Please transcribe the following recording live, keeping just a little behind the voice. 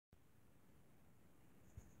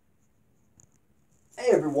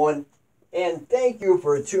everyone, and thank you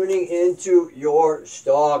for tuning into your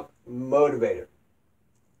Stock Motivator.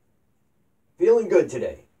 Feeling good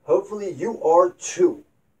today. Hopefully you are too.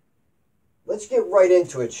 Let's get right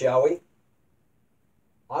into it, shall we?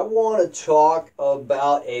 I want to talk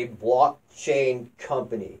about a blockchain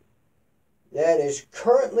company that is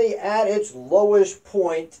currently at its lowest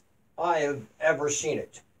point I have ever seen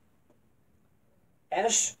it.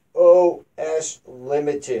 SOS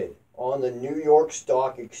Limited on the New York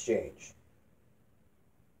Stock Exchange.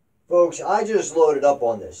 Folks, I just loaded up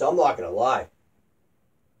on this. I'm not going to lie.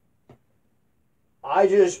 I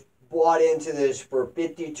just bought into this for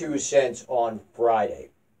 52 cents on Friday.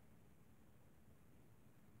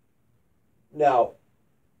 Now,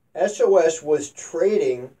 SOS was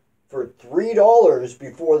trading for $3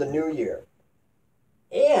 before the new year.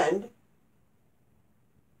 And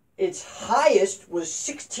its highest was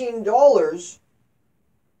 $16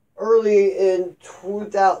 early in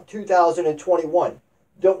 2021.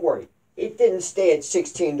 Don't worry, it didn't stay at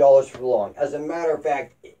 $16 for long. As a matter of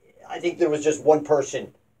fact, I think there was just one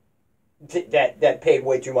person that paid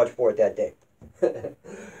way too much for it that day.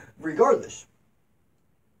 Regardless,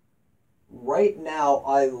 right now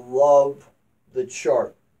I love the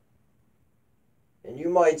chart. And you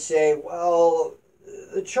might say, well,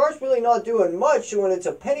 the chart's really not doing much when it's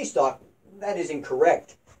a penny stock. That is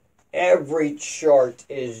incorrect. Every chart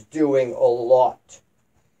is doing a lot.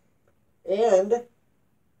 And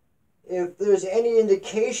if there's any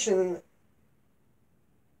indication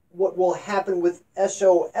what will happen with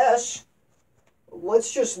SOS,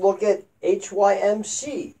 let's just look at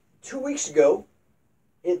HYMC. 2 weeks ago,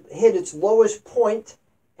 it hit its lowest point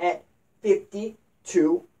at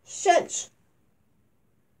 52 cents.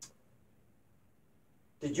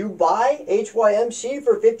 Did you buy HYMC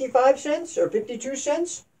for 55 cents or 52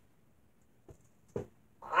 cents?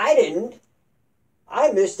 I didn't.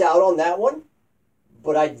 I missed out on that one,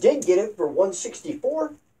 but I did get it for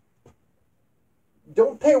 164.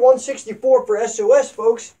 Don't pay 164 for SOS,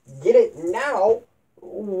 folks. Get it now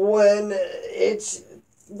when it's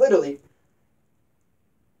literally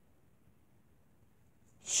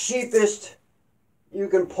cheapest you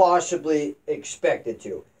can possibly expect it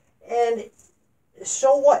to. And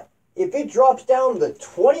so what? If it drops down to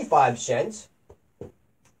 25 cents,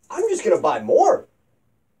 I'm just going to buy more.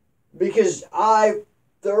 Because I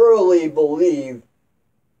thoroughly believe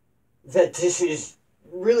that this is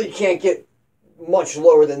really can't get much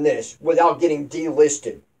lower than this without getting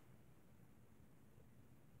delisted.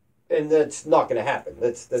 And that's not going to happen.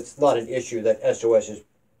 That's not an issue that SOS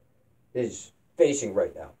is facing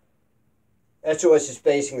right now. SOS is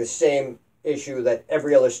facing the same issue that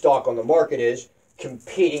every other stock on the market is,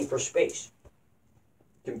 competing for space,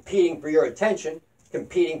 competing for your attention,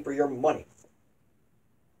 competing for your money.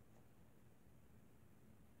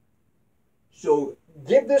 So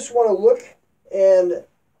give this one a look, and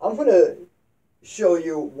I'm going to show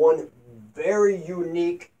you one very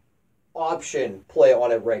unique option play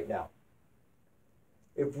on it right now.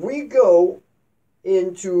 If we go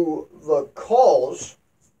into the calls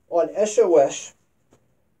on SOS,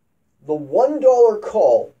 the $1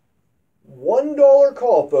 call,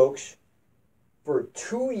 folks, for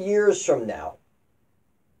 2 years from now.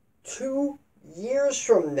 2 years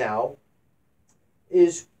from now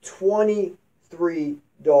is $23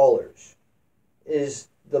 is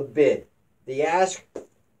the bid. The ask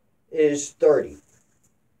is $30.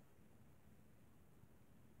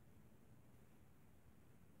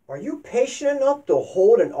 Are you patient enough to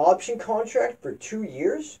hold an option contract for 2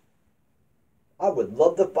 years? I would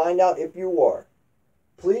love to find out if you are.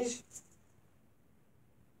 Please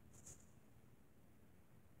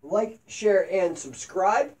like, share, and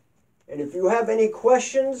subscribe. And if you have any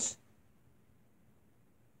questions,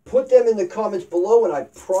 put them in the comments below, and I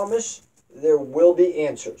promise there will be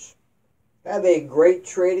answers. Have a great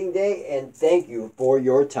trading day, and thank you for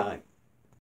your time.